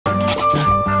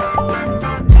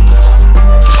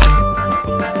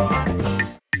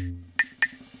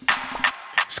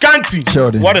Beauty.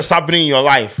 Sheldon. What is happening in your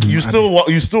life? You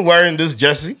still wearing this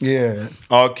jersey? Yeah.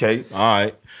 Okay. All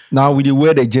right. Now we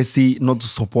wear the jersey not to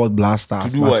support Black Stars,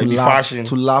 To do but what? to The laugh, fashion?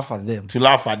 to laugh at them. To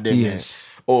laugh at them. Yes.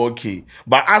 Oh, okay.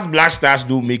 But as Black Stars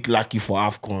do make lucky for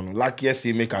AFCON, like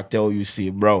yesterday make I tell you, say,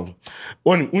 bro,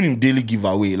 when you daily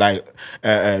giveaway, like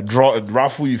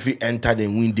raffle you feel enter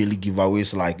and win daily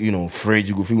giveaways, like fridge,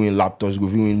 you go feel win laptops, you go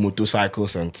feel win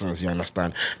motorcycles and things, you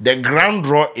understand? The grand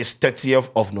draw is 30th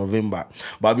of November.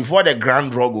 But before the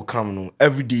grand draw go come,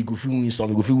 every day you go feel win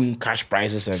something, you go feel win cash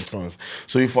prizes and things.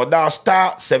 So if for that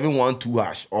star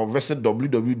 712# or visit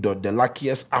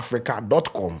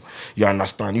www.theluckiestafrica.com, you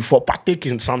understand? If for partake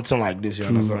in something like this, you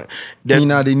understand?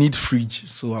 They need fridge.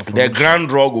 So the grand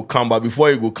draw go come, but before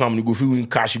you go come, you go feel win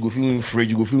cash, you go feel win fridge,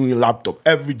 you go feel win laptop.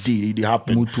 Every day it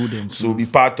happen. So be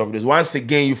part of this. Once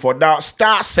again, you for that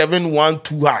star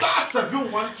 712#.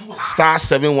 Star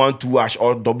 712#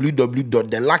 or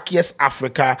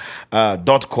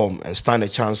www.theluckiestafrica.com and stand a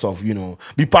chance of,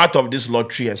 be part of this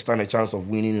lottery and stand a chance of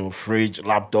winning, fridge,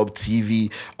 laptop, TV.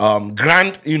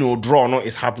 Grand, draw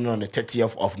is happening on the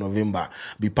 30th of November.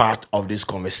 Be part of this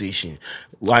conversation.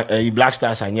 Why Black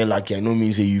Stars are not lucky? I know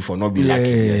means you for not be lucky.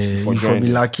 Yes, you for be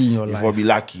lucky in your life. For be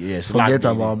lucky, yes. Forget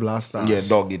about Black Stars. Yeah,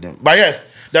 dog them. But yes,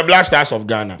 the Black Stars of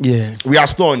Ghana. Yeah, we are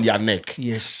still on their neck.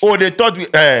 Yes. Oh, they thought we.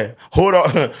 Hold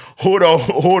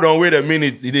on. Wait a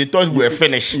minute. They thought we were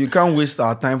finished. You can't waste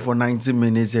our time for 90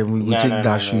 minutes and we go take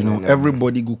dash.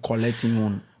 Everybody go collecting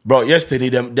one. Bro, yesterday,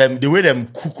 the way them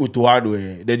cook Otto,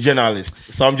 the journalist.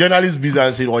 Some journalists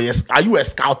business said, "Oh yes, are you a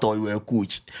scout or you a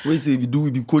coach?" We say we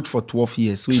be coach for 12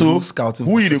 years. So he scouting.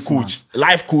 Who is the coach? Months.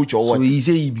 Life coach or what? So he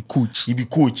say he be coach. He be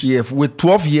coach. Yeah, with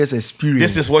 12 years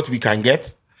experience. This is what we can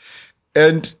get.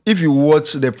 And if you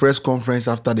watch the press conference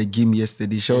after the game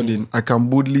yesterday, Sheldon, I can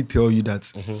boldly tell you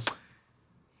that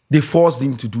they forced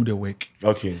him to do the work.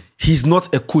 Okay. He's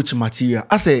not a coach material.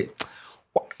 I say,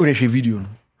 what a video.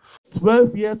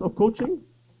 12 years of coaching,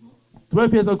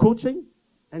 12 years of coaching,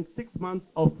 and 6 months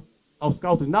of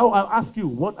scouting. Now I'll ask you,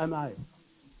 what am I?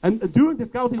 And during the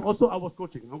scouting also I was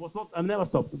coaching. I never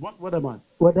stopped. What am I?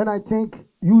 Well, then I think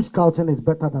you scouting is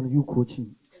better than you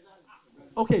coaching.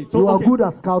 Okay, so you are good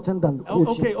at scouting than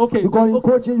coaching. Okay. Because in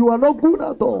coaching you are not good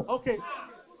at all. Okay.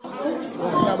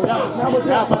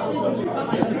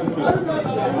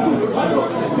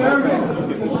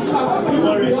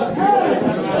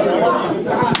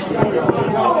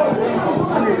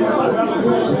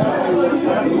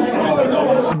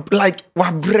 Like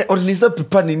how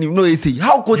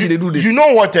coach they do this? You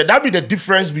know what? That be the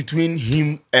difference between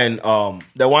him and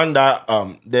the one that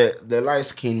the light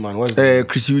skinned man. What's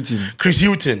Chris Hutton. Chris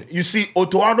Hutton. You see,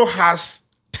 Otto has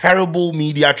terrible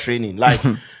media training. Like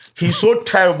he's so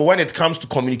terrible when it comes to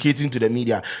communicating to the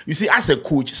media. You see, as a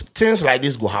coach, things like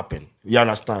this go happen. You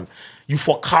understand? You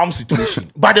for calm situation.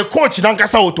 But the coach,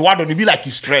 Otto, he be like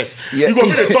he's stressed. Yeah. You go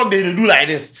to the talk, they do like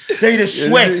this. They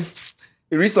sweat.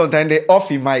 Sometimes they off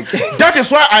him mic. That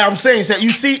is why I am saying,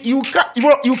 you see, you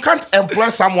can't employ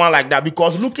someone like that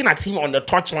because looking at him on the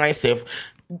touchline,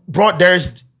 bro,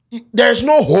 there's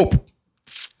no hope.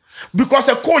 Because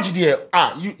a coach there,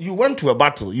 you went to a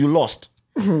battle, you lost.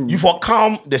 You for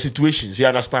calm the situations, you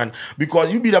understand?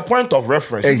 Because you be the point of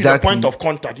reference, you be the point of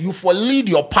contact. You for lead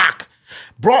your pack.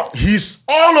 Bro, he's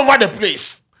all over the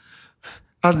place.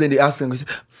 As then they ask him,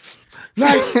 like,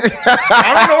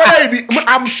 I don't know whether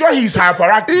I'm sure he's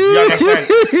hyperactive. You understand?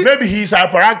 Maybe he's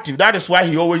hyperactive. That is why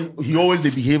he always they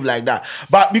behave like that.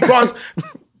 But because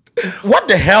what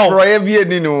the hell? No, aura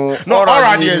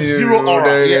there's zero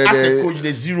aura. Yeah, as a coach,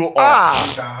 there's zero aura.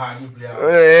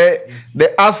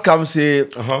 The ask him say,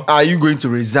 "Are you going to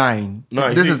resign?"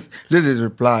 No, this is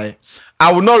reply.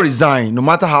 I will not resign, no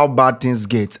matter how bad things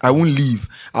get. I won't leave.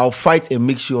 I'll fight and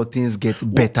make sure things get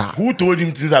better. Who told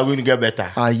him things are going to get better?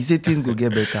 He said things will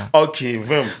get better. Okay,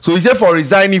 so he said for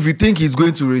resign, if you think he's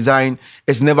going to resign,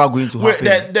 it's never going to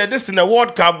happen. This in the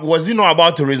World Cup, was he not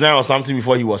about to resign or something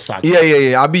before he was sacked?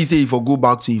 Yeah. Abi say if I go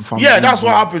back to him. Yeah, that's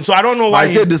what happened. So I don't know why.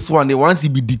 I said this one, once he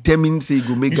be determined, say he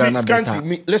go make Ghana better.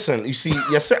 Listen, you see,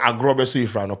 you say Agrobe so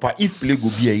if play go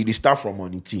be he start from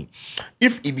on the team.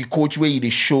 If he be coach where he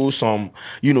show some,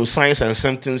 signs and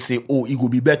symptoms say, oh, it will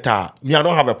be better. Me, I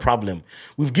don't have a problem.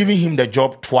 We've given him the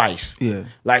job twice. Yeah.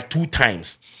 Like 2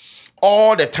 times.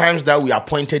 All the times that we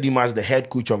appointed him as the head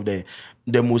coach of the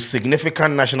most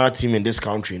significant national team in this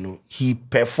country, he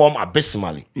performed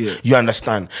abysmally. Yeah. You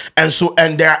understand? And so,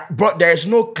 there is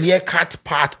no clear-cut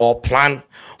path or plan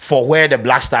for where the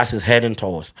Black Stars is heading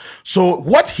towards. So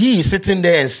what he is sitting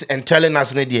there and telling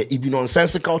us, it be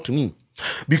nonsensical to me.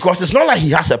 Because it's not like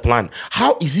he has a plan.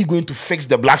 How is he going to fix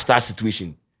the Black Star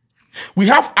situation? We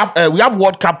have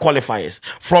World Cup qualifiers.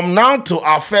 From now to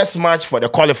our first match for the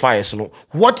qualifiers,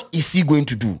 what is he going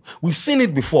to do? We've seen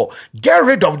it before. Get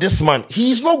rid of this man.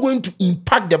 He is not going to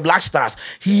impact the Black Stars.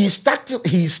 He is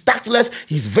tactless,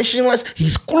 he's visionless,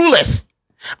 he's clueless.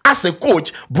 As a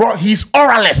coach, bro, he's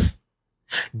oraless.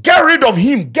 Get rid of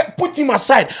him. Put him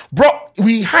aside. Bro,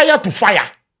 we hire to fire.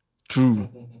 True.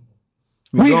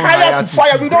 We hire to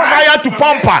fire. We don't hire to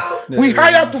pamper. We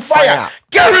hire to fire.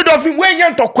 Get rid of him. When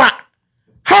you talk,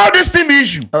 how this thing be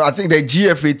issue? I think the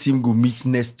GFA team will meet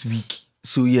next week.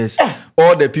 So yes,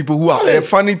 all the people who are the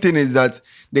funny thing is that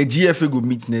the GFA will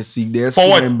meet next week. The SQ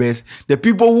members, the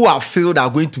people who are failed are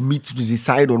going to meet to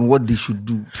decide on what they should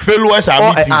do. Failures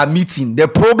are meeting. The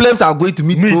problems are going to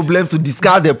meet problems to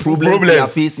discuss the problems they are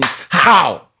facing.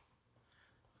 How?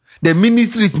 The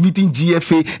ministry is meeting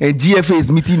GFA and GFA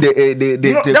is meeting the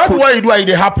that's coach. why it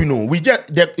happen. We just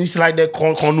it's like the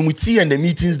committee and the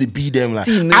meetings they beat them like.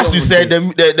 As you said,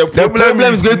 the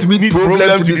problem is going to meet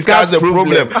problem to discuss the problem.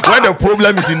 When the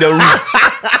problem is in the room.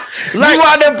 Like, you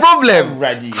are the problem.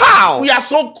 Ready. How? We are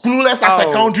so clueless as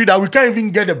a country that we can't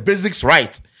even get the basics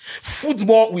right.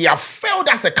 Football, we have failed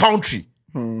as a country.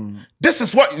 This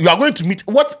is what you are going to meet.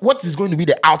 What is going to be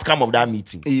the outcome of that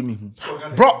meeting?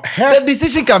 Bro, the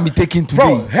decision can be taken today.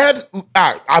 Bro,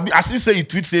 I still say you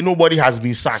tweet say nobody has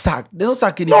been sacked. They don't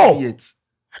sack anybody yet.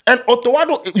 And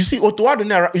Otto,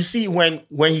 you see,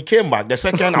 when he came back, the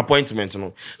second appointment,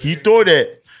 he told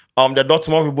the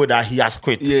Dortmund people that he has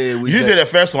quit. You say the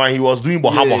first one, he was doing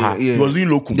boha. He was doing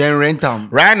locum. Then rent him.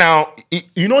 Right now,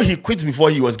 he quit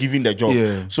before he was given the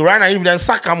job. So right now, if then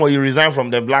sack him or he resign from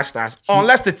the Black Stars,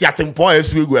 unless the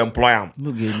Tiatempo will go employ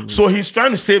him. So he's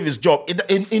trying to save his job.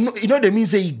 They mean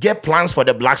say he get plans for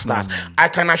the Black Stars. I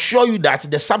can assure you that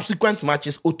the subsequent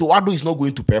matches, Addo is not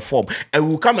going to perform. And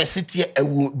we'll come and sit here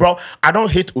and bro, I don't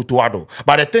hate Addo.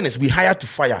 But the thing is, we hire to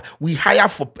fire. We hire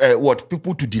for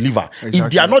people to deliver. Exactly.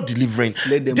 If they are not delivering,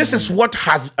 this is what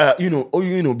has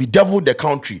bedeviled the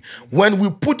country. When we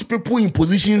put people in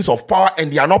positions of power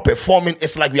and they are not performing,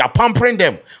 it's like we are pampering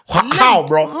them. How,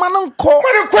 bro?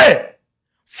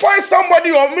 Find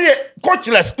somebody or make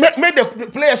coachless. Make the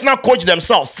players not coach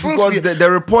themselves. Because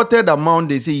the reported amount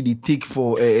they say they take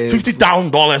for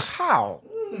 $50,000. How?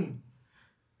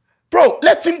 Bro,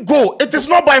 let him go. It is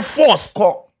not by force.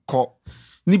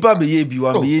 But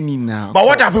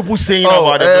what are people saying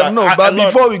about the but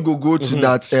before we go to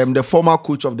that, the former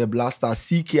coach of the Black Stars,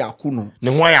 CK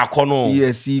Akuno.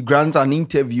 Yes, he grants an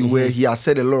interview where he has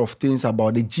said a lot of things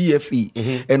about the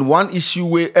GFA. And one issue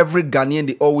where every Ghanaian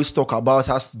they always talk about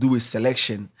has to do with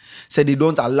selection. Said they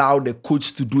don't allow the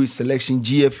coach to do a selection.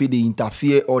 GFA they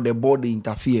interfere or the board they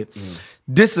interfere.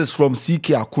 This is from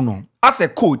CK Akuno. As a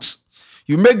coach,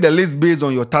 you make the list based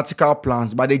on your tactical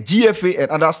plans, but the GFA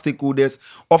and other stakeholders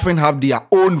often have their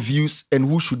own views and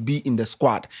who should be in the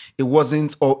squad. It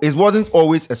wasn't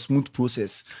always a smooth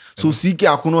process. So CK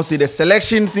Akuno say the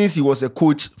selection, since he was a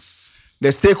coach, the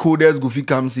stakeholders go fi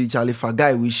come say Charlie for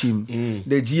guy wish him.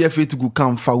 The GFA to go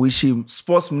come for wish him.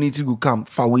 Sports ministry go come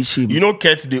for wish him.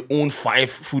 Kets they own 5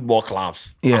 football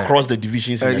clubs across the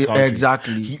divisions in the country.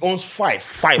 Exactly. He owns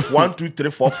 5. 1, 2,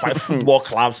 3, 4, 5 football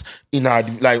clubs in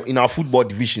our football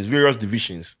divisions, various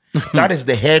divisions. That is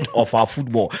the head of our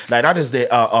football. That is the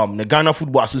Ghana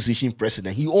Football Association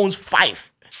president. He owns 5.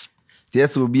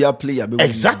 Yes, will be a player.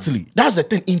 Exactly. That's the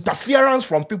thing. Interference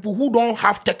from people who don't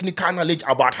have technical knowledge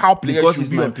about how players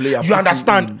should be. Player, you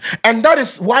understand? And that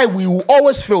is why we will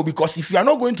always fail, because if you are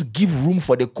not going to give room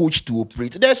for the coach to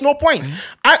operate, there's no point.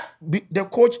 The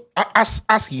coach,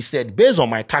 as he said, based on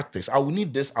my tactics, I will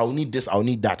need this, I will need this, I will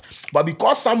need that. But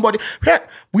because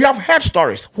we have heard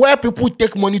stories where people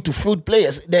take money to field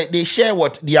players, they share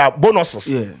their bonuses.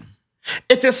 Yeah.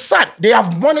 It is sad. They have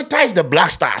monetized the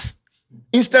Black Stars.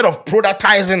 Instead of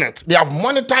productizing it, they have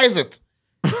monetized it.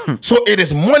 So it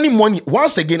is money.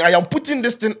 Once again, I am putting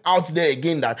this thing out there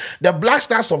again that the Black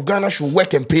Stars of Ghana should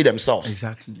work and pay themselves.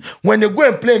 Exactly. When they go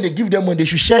and play and they give them money, they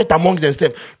should share it amongst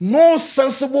themselves. No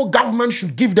sensible government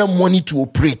should give them money to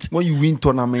operate. When you win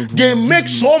tournament, they make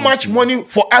so much money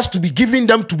for us to be giving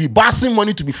them, to be passing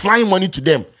money, to be flying money to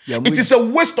them. It is a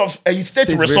waste of state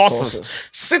resources.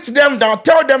 Sit them down,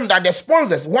 tell them that the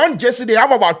sponsors, one jersey, they have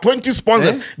about 20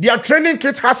 sponsors. Their training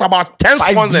kit has about 10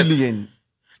 sponsors. 5 billion.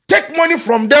 Take money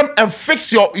from them and fix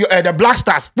the Black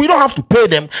Stars. We don't have to pay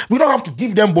them. We don't have to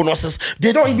give them bonuses.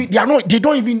 They don't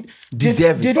even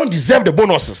deserve the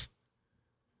bonuses.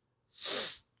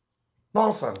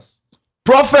 Nonsense.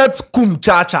 Prophet Kum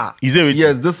Chacha. Is it?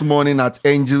 Yes, this morning at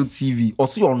Angel TV.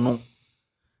 Also, you know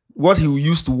what he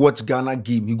used to watch Ghana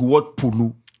game. He go watch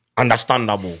Polo.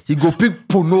 Understandable. He go pick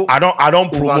Pono. I don't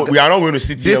promote. We are not going to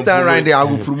sit here. This time right there, I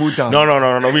will promote him.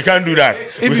 No. We can't do that.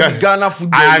 If it's Ghana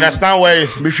football, I understand where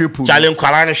it's Charlie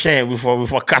Kwalani Shen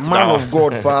before cut man of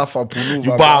God, for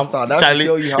Pono.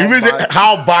 Charlie,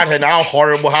 how bad and how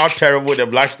horrible, how terrible the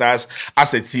Black Stars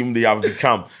as a team they have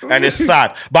become, and it's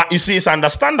sad. But you see, it's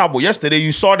understandable. Yesterday,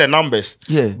 you saw the numbers,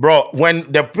 bro.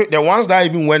 When the ones that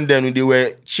even went there, they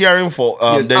were cheering for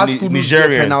the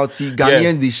Nigerians. Penalty,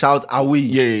 Ghanaians they shout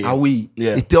away. Away.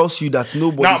 Yeah. It tells you that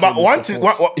nobody. Now, but one thing,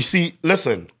 you see,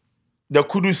 listen, the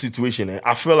Kudus situation,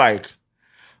 I feel like,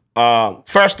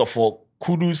 first of all,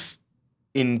 Kudus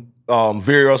in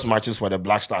various matches for the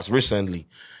Black Stars recently,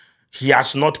 he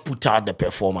has not put out the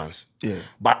performance. Yeah.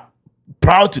 But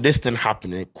prior to this thing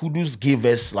happening, Kudus gave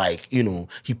us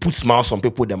he put smiles on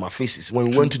people their faces.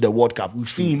 When we went to the World Cup, we've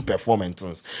seen him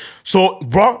performances. So,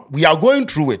 bro, we are going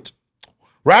through it.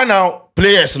 Right now,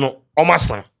 players,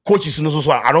 Omasa, coaches,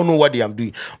 I don't know what they are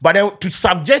doing. But then to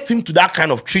subject him to that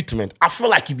kind of treatment, I feel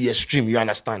like it'd be extreme, you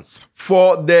understand?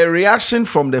 For the reaction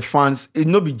from the fans, it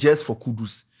not be just for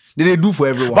Kudus. They do for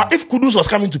everyone. But if Kudus was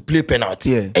coming to play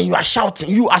penalty, and you are shouting,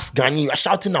 you ask Ghanaian, you are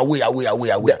shouting away.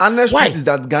 The honest truth is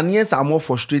that Ghanaians are more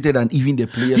frustrated than even the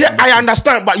players. Yeah, I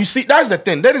understand. But you see, that's the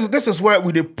thing. This is where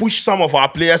we push some of our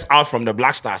players out from the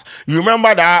Black Stars. You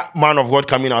remember that man of God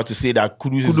coming out to say that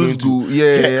Kudus is going to...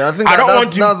 Yeah. I think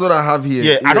that's what I have here.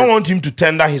 Yeah, yes. I don't want him to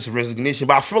tender his resignation.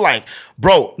 But I feel like,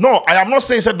 bro, no, I am not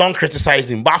saying don't criticize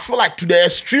him. But I feel like to the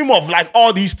extreme of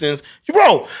all these things,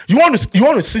 bro, you want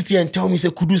to sit here and tell me, say,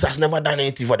 Kudus has never done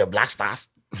anything for the Black Stars.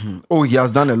 Oh, he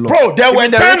has done a lot. Bro, there were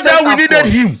times that we needed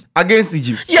him against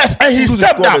Egypt. Yes, and he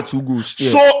stepped up. 2 goals.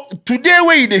 Yeah. So today,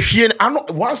 when the Shane,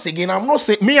 once again, I'm not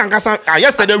saying me and Gassan.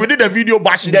 Yesterday we did a video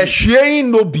bashing. The Shane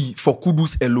no be for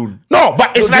Kudus alone. No,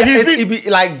 but it's like he's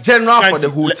been like general for the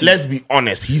whole team. Let's be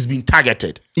honest. He's been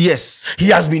targeted. Yes, he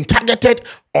has been targeted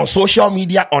on social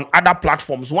media, on other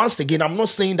platforms. Once again, I'm not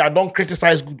saying that don't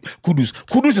criticize Kudus.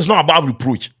 Kudus is not above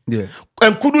reproach. Yeah.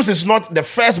 And Kudus is not the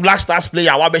first Black Stars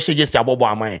player.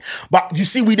 But you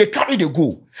see, they carry the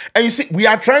goal. And you see, we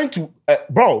are trying to,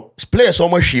 play so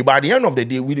much shit. But at the end of the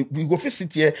day, we go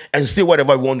sit here and say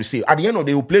whatever we want to say. At the end of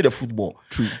the day, we'll play the football.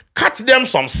 True. Cut them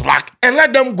some slack and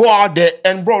let them go out there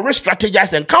and,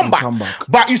 re-strategize and come back.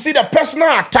 But you see, the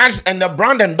personal attacks and the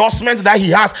brand endorsements that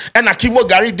he has, and Akivo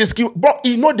Gary Diski,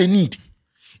 you know the need.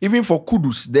 Even for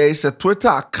Kudus, there is a Twitter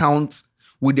account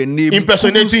with the name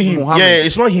impersonating him. Muhammad. Yeah,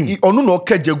 it's not him.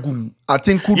 I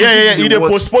think Kudus. Yeah. He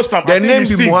post him. The name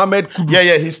be Muhammad Kudus.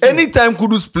 Yeah, he's anytime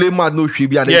Kudus play mad no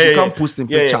Shibia, you can't post him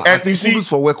picture. And I think Kudus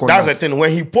for work on that's the thing.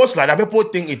 When he posts like that, people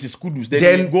think it is Kudus.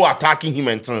 Then go attacking him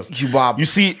and things. You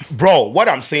see, bro, what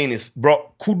I'm saying is,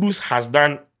 Kudus has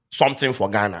done something for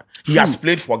Ghana. He has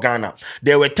played for Ghana.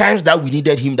 There were times that we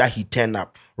needed him that he turned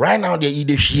up. Right now, they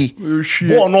either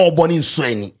born in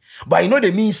Sweni. But they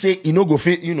mean say go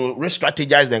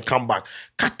re-strategize then come back.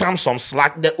 Cut them some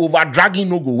slack. The over-dragging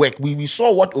no go work. We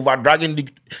saw what over-dragging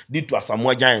did to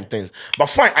Asamoah Gyan and things. But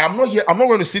fine, I'm not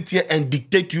going to sit here and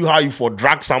dictate to you how you for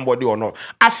drag somebody or not.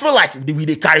 I feel like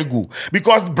they carry go.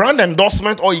 Because brand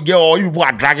endorsement or you people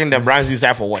are dragging the brands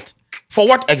inside for what? For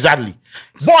what exactly?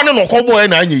 Born in Okobo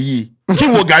and Anyi.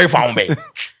 Kivo Gary found me.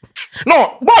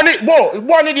 No, born in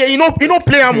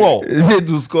play him well.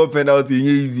 To score penalty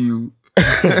easy. No.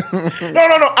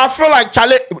 I feel like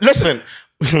Charlie. Listen,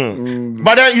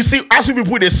 but then you see, as you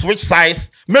people they switch sides,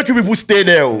 make you people stay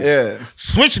there. Yeah,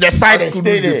 switch the side and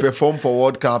stay there. They perform for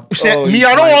World Cup. Me,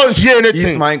 I don't want to hear anything.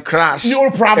 It's my crash.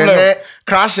 No problem.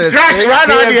 Crashes. Right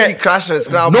now here. Crashes.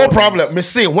 No problem. Me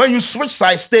say when you switch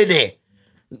sides, stay there.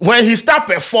 When he start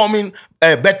performing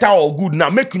better or good now,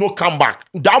 make come back.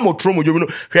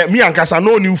 Me and Kasa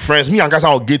no new friends. Me and Kasa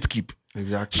will gatekeep.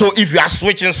 Exactly. So if you are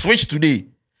switch today.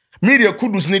 Media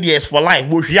Kudus need yes for life.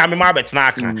 And you can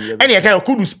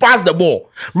Kudus pass the ball,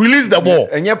 release the ball,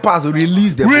 and you pass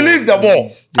release the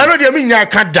ball. I know they mean I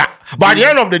can't that. But at the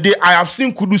end of the day, I have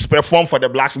seen Kudus perform for the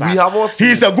Black Stars.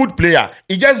 He's a good player.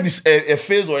 It just be a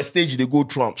phase or a stage they go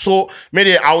through. So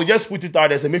maybe I will just put it out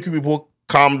there and make you people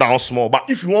calm down small. But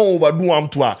if you want to overdo them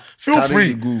to her, feel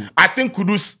free. I think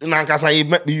Kudus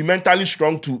Nankasa be mentally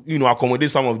strong to accommodate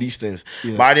some of these things.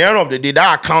 Yeah. But at the end of the day,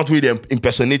 that account with them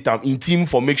impersonate them in team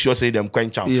for make sure say them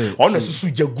quench them. Yeah,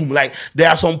 like there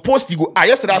are some posts you go.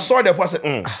 Yesterday I saw the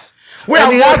person. Well,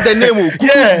 he has the name of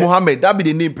Kudus Muhammad. That be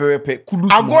the name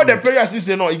Kudus. I got the players this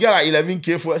say no, you get like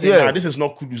 11K for us. Nah, this is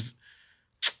not Kudus.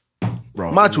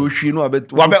 Bro. Match you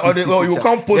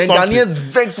can't post then Ghanaians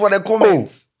vex for the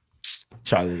comments.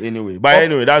 Charlie, anyway. But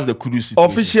anyway, that's the Kudus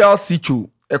situation. Official Sichu,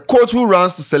 a coach who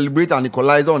runs to celebrate an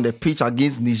equalizer on the pitch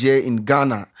against Niger in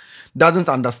Ghana. doesn't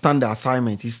understand the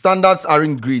assignment. His standards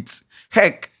aren't great.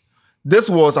 Heck, this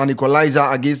was an equalizer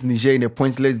against Niger in a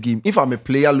pointless game. If I'm a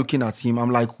player looking at him,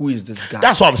 I'm like, who is this guy?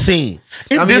 That's what I'm saying.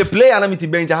 If I'm a player, I'm to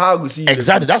bench. How go see?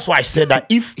 Exactly. That's why I said that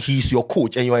if he's your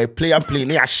coach and you're a player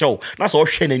playing a show, that's all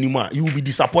shame anymore. You will be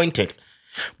disappointed.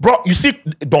 Bro, you see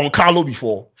Don Carlo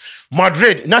before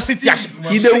Madrid. Now City,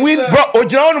 he the win. Bro,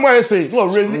 Ojana say no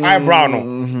raising eyebrow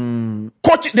no.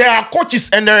 Coach, there are coaches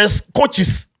and there is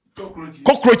coaches.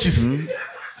 Cockroaches.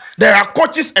 There are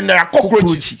coaches and there are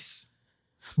cockroaches.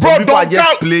 Bro, people are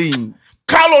just playing.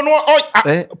 Carlo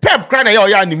Pep crying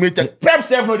animated. Pep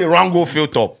self know the wrong goal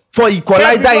field top. For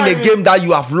equalizer in a game that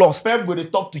you have lost. Pep go to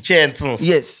talk to chair and things.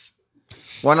 Yes.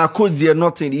 When I coach there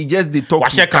nothing, he just they talk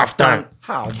to captain.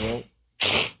 How, bro?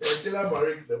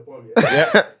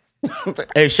 Yeah.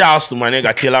 Hey, shouts to my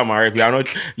nigga Taylor Marek. We are not.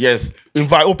 Yes,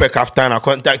 invite Ope Captain. I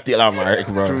contact Taylor Marek,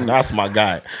 bro. True. That's my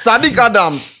guy. Sadiq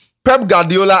Adams. Pep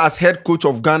Guardiola as head coach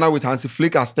of Ghana with Hansi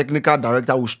Flick as technical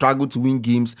director will struggle to win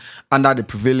games under the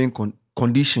prevailing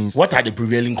conditions. What are the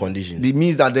prevailing conditions? It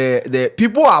means that the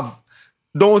people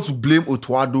don't want to blame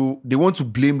Otto. They want to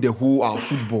blame the whole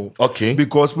football. Okay.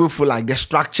 Because people feel like the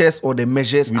structures or the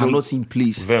measures are not in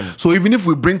place. So even if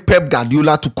we bring Pep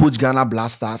Guardiola to coach Ghana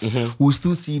Blasters, we'll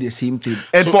still see the same thing.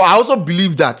 And I also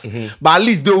believe that, but at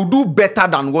least they will do better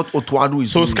than what Otto is doing.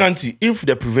 So Scanty, if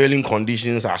the prevailing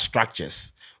conditions are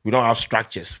structures, we don't have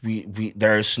structures.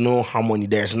 There is no harmony.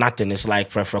 There is nothing. It's like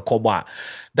Koba.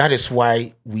 That is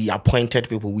why we appointed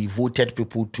people. We voted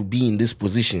people to be in these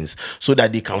positions so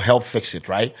that they can help fix it,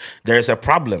 right? There is a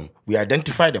problem. We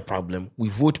identify the problem. We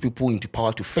vote people into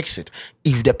power to fix it.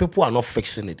 If the people are not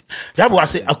fixing it, that's why I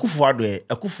say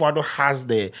Akufo-Addo has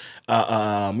the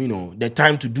the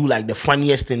time to do like the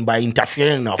funniest thing by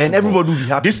interfering in our and football. Everybody will be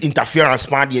happy. This interference,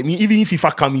 man. I mean, even if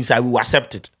FIFA come inside, we will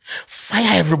accept it.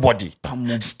 Fire everybody.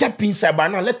 Step inside, but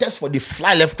now let us for the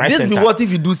fly left, right, center. This be what if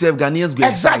you do save Ghanaians go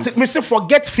exactly. Me say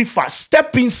forget FIFA.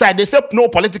 Step inside. They say no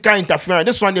political interference.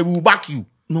 This one they will back you.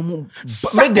 No more.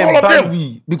 Make them ban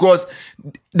we, because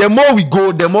the more we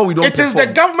go, the more we don't. It perform. Is the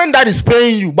government that is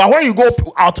paying you, but when you go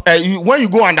out, when you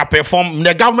go underperform,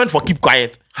 the government for keep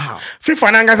quiet. How?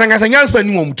 FIFA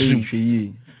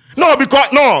no,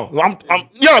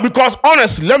 because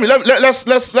honestly,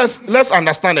 let's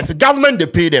understand it. The government they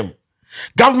pay them.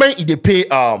 Government they pay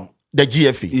the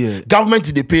GFA. Yeah.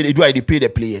 Government they pay the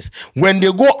players. When they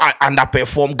go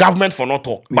underperform, government for not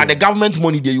talk. But the government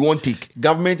money they won't take.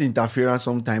 Government interference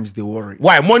sometimes they worry.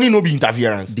 Why? Money no be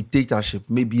interference. Dictatorship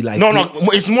maybe like no,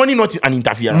 it's money not an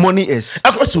interference. Money is. So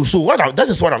that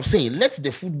is what I'm saying. Let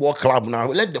the football club now,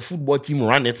 let the football team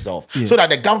run itself, so that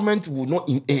the government will not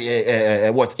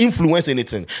influence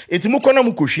anything. It's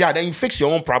then you fix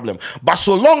your own problem. But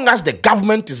so long as the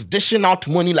government is dishing out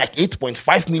money like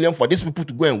 8.5 million for these people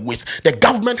to go and waste, the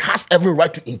government has every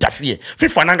right to interfere.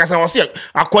 FIFA Nangasa was here.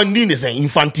 Aquandine is an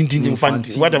infantini,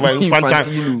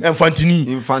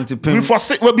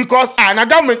 because the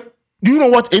government. Do you know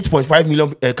what 8.5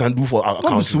 million can do for our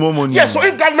country? Small money. Yes, so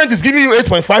if government is giving you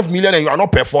 8.5 million and you are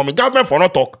not performing, government for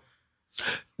not talk.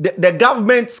 The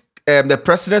government, the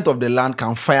president of the land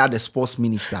can fire the sports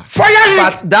minister. Fire him!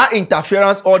 But that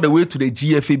interference all the way to the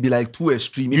GFA be like too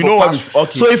extreme. You know what?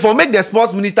 Okay. So if I make the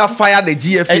sports minister fire the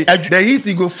GFA, then he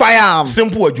to go fire him.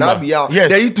 Simple. Yes.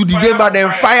 Then he to December,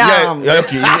 then fire him.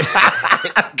 Okay.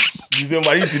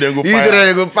 December, he to then go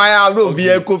fire him. No, be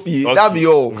a coffee. That be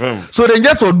all. So then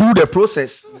just do the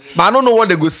process. But I don't know what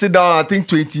they go sit down. I think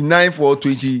 29th or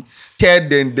 23rd.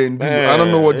 Then do. I don't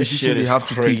know what decision they have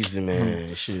to take.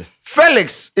 Man. Shit.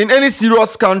 Felix, in any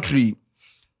serious country,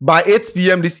 by 8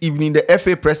 p.m. this evening, the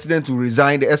FA president will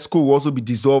resign. The ESCO will also be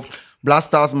dissolved.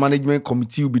 Blasters management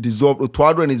committee will be dissolved.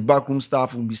 Otto and his backroom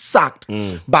staff will be sacked.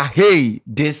 But hey,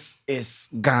 this is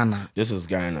Ghana.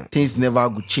 Things never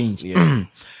go change. Yeah.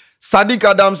 Sadiq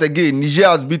Adams again. Niger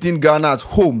has beaten Ghana at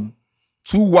home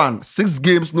 2-1. 6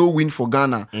 games, no win for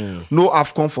Ghana. No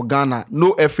AFCON for Ghana.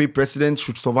 No FA president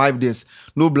should survive this.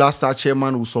 No Blaster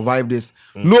chairman will survive this.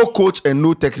 No coach and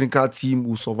no technical team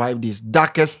will survive this.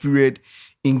 Darkest period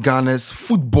in Ghana's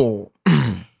football.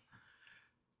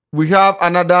 We have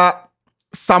another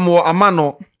Samuel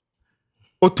Amano.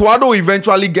 Otto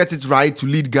eventually gets it right to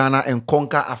lead Ghana and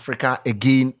conquer Africa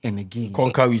again and again.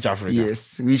 Conquer which Africa?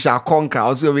 Yes, we shall conquer.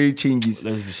 Also, very changes.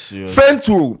 Let's be serious.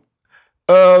 Fentu.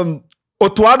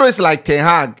 Otto is like Ten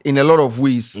Hag in a lot of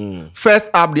ways. First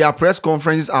up, their press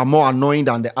conferences are more annoying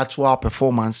than the actual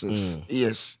performances.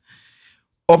 Yes.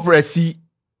 Opresi,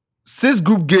 6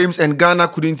 group games and Ghana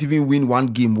couldn't even win 1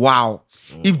 game. Wow.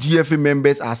 If GFA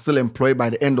members are still employed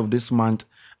by the end of this month,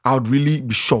 I would really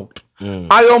be shocked.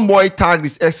 Iron Boy tagged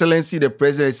His Excellency the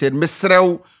President and said,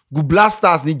 Mesrel, Gu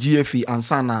Blasters ni GFA and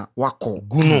Sana wako.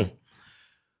 Guno.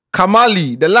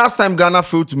 Kamali, the last time Ghana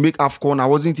failed to make AFCON, I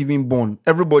wasn't even born.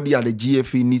 Everybody at the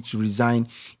GFA needs to resign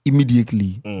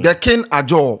immediately. The Ken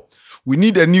Addo, we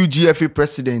need a new GFA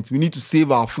president. We need to save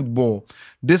our football.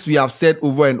 This we have said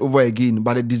over and over again,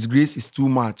 but the disgrace is too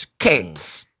much.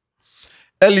 Kate.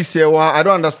 Elisewa, I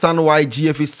don't understand why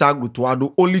GFA sacked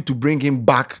Kwadwo only to bring him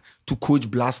back to coach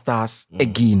Blasters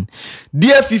again.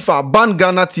 Dear FIFA, ban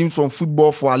Ghana teams from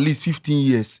football for at least 15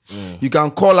 years. You can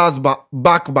call us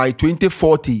back by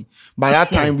 2040. By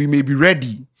that time, we may be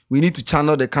ready. We need to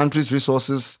channel the country's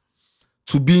resources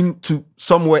to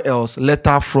somewhere else.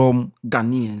 Letter from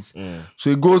Ghanaians.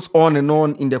 So it goes on and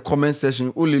on in the comment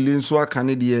section.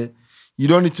 You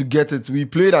don't need to get it. We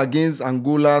played against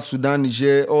Angola, Sudan,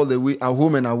 Niger, all the way at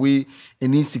home and away,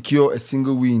 and didn't secure a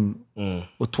single win.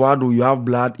 Kwadwo, you have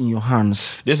blood in your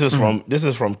hands. This is from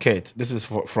Kate. This is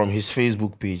from his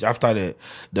Facebook page after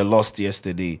the loss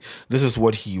yesterday. This is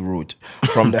what he wrote: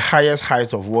 from the highest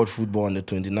heights of world football on the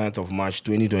 29th of March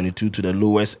 2022 to the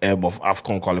lowest ebb of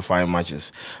AFCON qualifying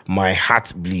matches, my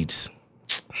heart bleeds.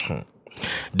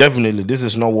 Definitely, this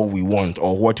is not what we want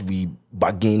or what we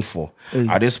bargained for.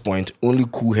 At this point, only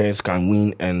cool heads can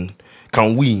win, and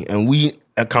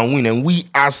we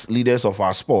as leaders of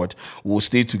our sport will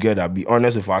stay together, be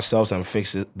honest with ourselves, and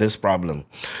fix this problem.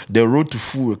 The road to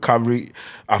full recovery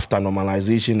after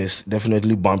normalization is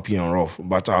definitely bumpy and rough,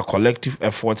 but our collective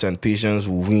efforts and patience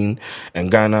will win, and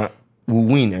Ghana,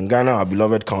 our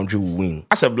beloved country, will win.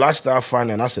 As a Black Star fan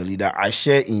and as a leader, I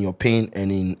share in your pain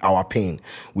and in our pain.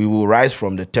 We will rise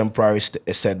from the temporary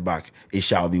setback. It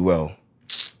shall be well.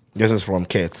 This is from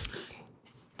Kate.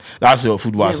 That's your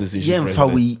football association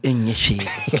president.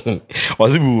 Or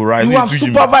if we will rise. You have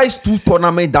supervised 2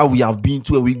 tournaments that we have been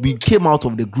to, and we came out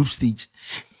of the group stage.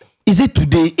 Is it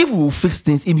today? If we will fix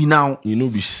things, it be now. You know,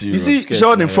 be serious. You see,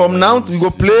 Sheldon, from now we go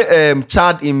play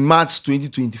Chad in March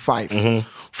 2025.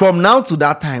 From now to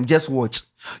that time, just watch.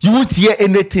 You won't hear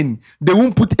anything. They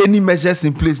won't put any measures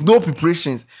in place. No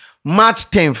preparations. March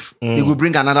 10th, they will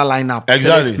bring another lineup.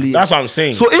 Exactly. That's what I'm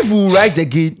saying. So if we rise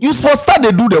again, you supposed start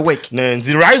to do the work.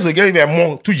 The rise again be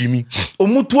more to Jimmy.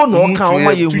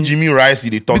 To Jimmy rise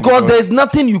the talk. Because there is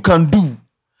nothing you can do.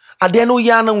 At the end of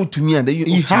Yana to me and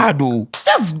you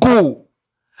just go.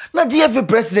 Now GFA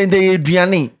president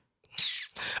Adriani.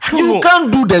 You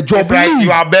can't do the job. It's like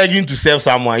you are begging to save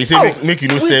someone. You say make you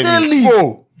no save me.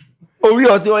 Oh, we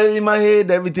also in my head,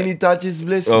 everything he touches,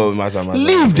 bless. Oh,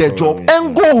 leave the job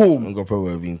and go home. I'm going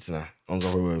to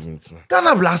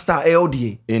Ghana Blaster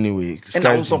LDA. Anyway, and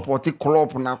I support the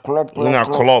club. And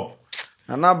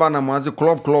now, Banama's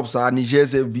clubs are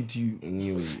Niger's FBTU.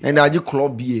 Anyway, and I do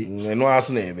club BA. No, that's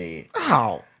not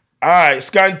how. All right,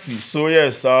 Scanty. So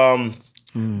yes,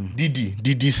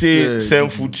 Didi say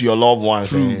send food to your loved ones.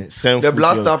 Send the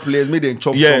Blaster players made them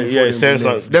chop.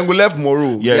 Then we left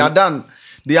Moro. Yeah. They are done.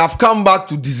 They have come back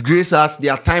to disgrace us.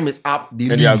 Their time is up.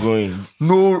 They are going.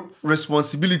 No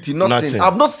responsibility. Nothing.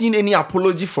 I've not seen any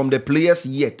apology from the players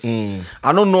yet.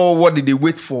 I don't know what did they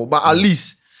wait for, but at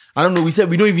least I don't know. We said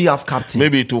we don't even have captain.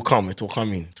 Maybe it will come. It will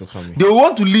come in. They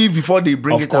want to leave before they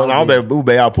bring it out. Of course, now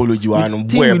be apology.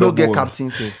 We don't get captain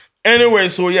safe. Anyway,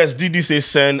 so yes, Didi says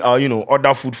send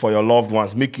order food for your loved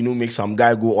ones. Make some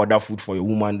guy go order food for your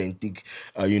woman, then take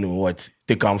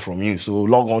take them from you. So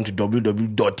log on to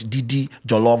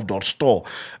www.didijollof.store.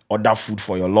 Order food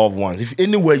for your loved ones. If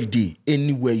anywhere you do,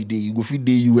 you go feed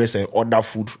the US and order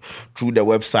food through the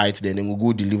website, then they will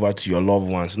go deliver to your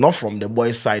loved ones. Not from the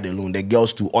boys' side alone, the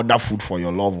girls to order food for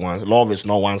your loved ones. Love is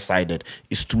not one-sided,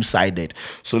 it's two-sided.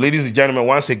 So ladies and gentlemen,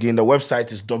 once again, the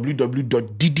website is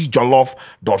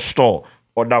www.didijollof.store.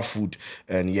 Order food,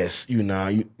 and yes,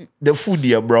 the food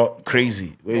here, bro,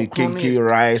 crazy. KK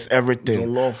rice, everything,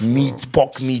 Jollof, meat,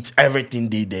 pork meat, everything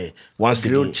they there. Once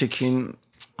grilled again, chicken.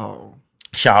 Oh,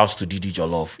 shout outs to Didi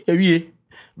Jollof. Yeah,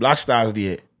 Black Stars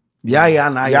there. Yeah.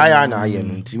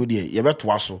 Until you better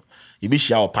wasso. You be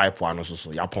share pipe one also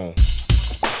so yapon.